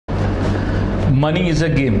Money is a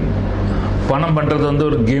game. பணம் பண்ணுறது வந்து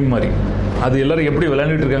ஒரு கேம் மாதிரி. அது எல்லோரும் எப்படி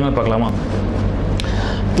விளையாண்டுட்டு இருக்காங்கன்னு பார்க்கலாமா?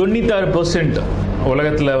 96%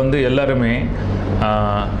 உலகத்தில் வந்து எல்லாருமே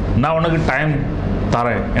நான் உனக்கு டைம்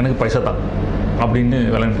தரேன், எனக்கு பைசா தான் அப்படின்னு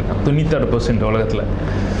விளையாண்டுருக்கேன். 96% உலகத்தில்.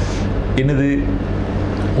 என்னது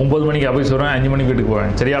 9 மணிக்கு ஆஃபீஸ் வருவேன், 5 மணிக்கு வீட்டுக்கு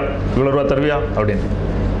போவேன், சரியா இவ்வளோ ரூபா தருவியா அப்படின்னு.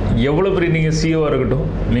 எவ்வளோ பெரிய நீங்கள் சிஓவாக இருக்கட்டும்,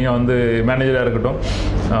 நீங்கள் வந்து மேனேஜராக இருக்கட்டும்,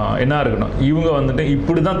 என்ன இருக்கட்டும், இவங்க வந்துட்டு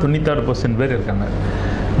இப்படி தான் 96% பேர் இருக்காங்க.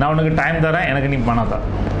 நான் உனக்கு டைம் தரேன், எனக்கு நீ பணம் தான்.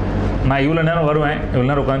 நான் இவ்வளோ நேரம் வருவேன், இவ்வளோ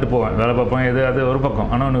நேரம் உட்காந்துட்டு போவேன், வேலை பார்ப்பேன், எது அது ஒரு பக்கம்.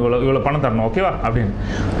 ஆனால் உனக்கு இவ்வளோ பணம் தரணும், ஓகேவா அப்படின்னு.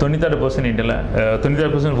 96% இந்தியாவில்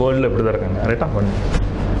 96% வேர்ல்டில் இப்படி தான் இருக்காங்க. ரைட்டாக பண்ணு.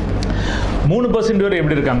 3% பேர்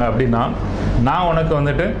எப்படி இருக்காங்க அப்படின்னா, நான் உனக்கு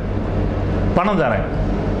வந்துட்டு பணம் தரேன்,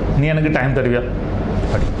 நீ எனக்கு டைம் தருவியா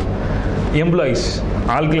அப்படி. எம்ப்ளாயீஸ்,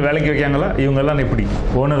 ஆட்கள் வேலைக்கு வைக்காங்களா, இவங்கெல்லாம் இப்படி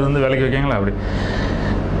ஓனர் வந்து வேலைக்கு வைக்காங்களா அப்படி.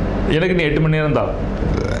 எனக்கு நீ 8 மணி நேரம் தான்,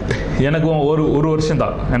 எனக்கு ஒரு வருஷம்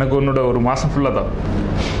தான், எனக்கு உன்னோட ஒரு மாதம் ஃபுல்லாக தான்,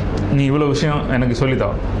 நீ இவ்வளோ விஷயம் எனக்கு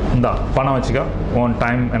சொல்லித்தான், இந்தா பணம் வச்சுக்கா, உன்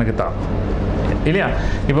டைம் எனக்கு தான், இல்லையா?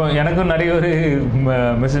 இப்போ எனக்கும் நிறைய ஒரு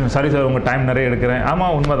மெசேஜ், சாரி சார் உங்கள் டைம் நிறைய எடுக்கிறேன்.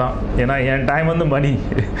 ஆமாம், உண்மை தான். ஏன்னா என் டைம் வந்து மணி.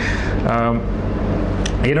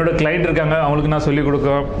 என்னோடய கிளைண்ட் இருக்காங்க, அவங்களுக்கு நான் சொல்லிக்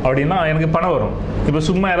கொடுக்கோம் அப்படின்னா எனக்கு பணம் வரும். இப்போ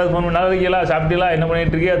சும்மா யாராவது ஃபோன் பண்ணி இருக்கீங்களா, சாப்பிட்டீங்களா, என்ன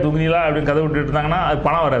பண்ணிட்டு இருக்கியா, தூங்கினீங்களா அப்படின்னு கதை விட்டுட்டு இருந்தாங்கன்னா அது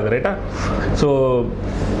பணம் வராது. ரைட்டா? So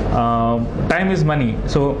time is money.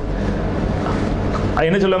 So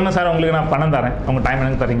என்ன சொல்லுவாங்கன்னா, சார் உங்களுக்கு நான் பணம் தரேன், உங்கள் டைம்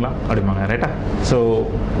எனக்கு தரீங்களா அப்படிம்பாங்க. ரைட்டா? ஸோ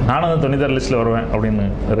நானும் அந்த 96 லிஸ்ட்டில் வருவேன் அப்படின்னு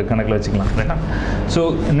ஒரு கணக்கில் வச்சுக்கலாம். ரைட்டா? ஸோ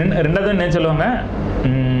ரெண்டாவது என்ன சொல்லுவாங்க,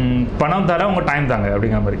 பணம் தர உங்கள் டைம் தாங்க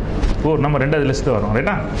அப்படிங்கிற மாதிரி. நம்ம 2வது லிஸ்ட்டு வரும்.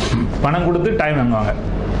 ரைட்டா? பணம் கொடுத்து டைம் வாங்குவாங்க.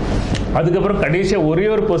 அதுக்கப்புறம் கடைசியாக ஒரே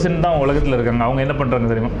ஒரு பர்சன்ட் தான் உலகத்தில் இருக்காங்க. அவங்க என்ன பண்ணுறாங்க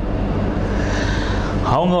தெரியுமா?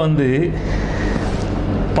 அவங்க வந்து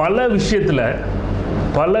பல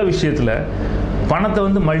விஷயத்தில் பணத்தை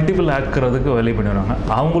வந்து மல்டிபிள் ஆக்கிறதுக்கு வேலை பண்ணிடுவாங்க.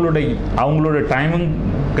 அவங்களோட டைமும்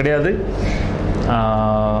கிடையாது,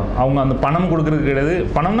 அவங்க அந்த பணம் கொடுக்குறது கிடையாது.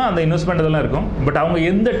 பணம்னா அந்த இன்வெஸ்ட்மெண்ட் இதெல்லாம் இருக்கும், பட் அவங்க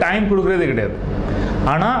எந்த டைம் கொடுக்குறதே கிடையாது.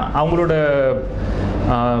 ஆனால் அவங்களோட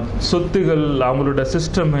சொத்துகள், அவங்களோட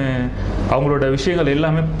சிஸ்டமு, அவங்களோட விஷயங்கள்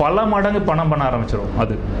எல்லாமே பல மடங்கு பணம் பண்ண ஆரம்பிச்சிடும்.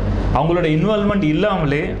 அது அவங்களோட இன்வால்மெண்ட்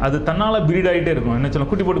இல்லாமலே அது தன்னால் பிரீட் ஆகிட்டே இருக்கும். என்ன சொல்ல,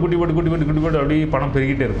 குட்டி போட்டு அப்படியே பணம்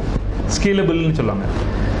பெருகிட்டே இருக்கும். ஸ்கேலபிள்னு சொல்லுவாங்க.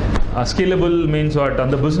 Scalable means what?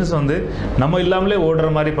 அந்த பிஸ்னஸ் வந்து நம்ம இல்லாமலே ஓடுற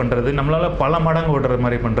மாதிரி பண்ணுறது, நம்மளால் பல மடங்கு ஓடுற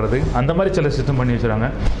மாதிரி பண்ணுறது, அந்த மாதிரி சில சிஸ்டம் பண்ணி வச்சுறாங்க.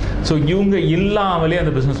 ஸோ இவங்க இல்லாமலே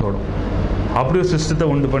அந்த பிஸ்னஸ் ஓடும். அப்படி ஒரு சிஸ்டத்தை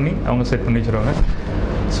உண்டு பண்ணி அவங்க செட் பண்ணி வச்சுருவாங்க.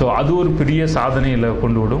 ஸோ அது ஒரு பெரிய சாதனையில்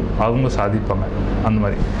கொண்டு விடும், அவங்க சாதிப்பாங்க அந்த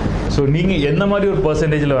மாதிரி. ஸோ நீங்கள் எந்த மாதிரி ஒரு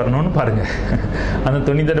பர்சன்டேஜில் வரணும்னு பாருங்கள். அந்த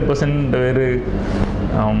 98% வேறு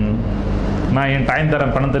நான் என் டைம்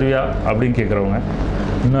தரேன், பணம் தருவியா அப்படின்னு கேட்குறவங்க.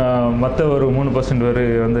 மற்ற ஒரு 3% பேர்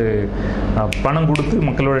வந்து பணம் கொடுத்து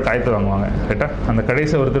மக்களோட டயத்தை வாங்குவாங்க. ரைட்டா? அந்த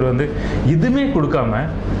கடைசி ஒருத்தர் வந்து எதுவுமே கொடுக்காம,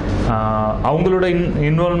 அவங்களோட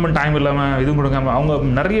இன்வால்மெண்ட் டைம் இல்லாமல் இதுவும் கொடுக்காம அவங்க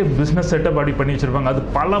நிறைய பிஸ்னஸ் செட்டப் அப்படி பண்ணி வச்சுருப்பாங்க. அது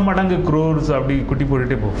பல மடங்கு க்ரோர்ஸ் அப்படி குட்டி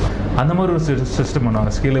போட்டுகிட்டே போகும். அந்த மாதிரி ஒரு சிஸ்டம்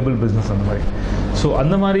பண்ணுவாங்க, ஸ்கேலபிள் பிஸ்னஸ் அந்த மாதிரி. ஸோ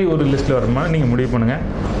அந்த மாதிரி ஒரு லிஸ்ட்டில் வரணும்னா நீங்கள் முடிவு பண்ணுங்கள்.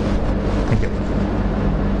 தேங்க்யூ.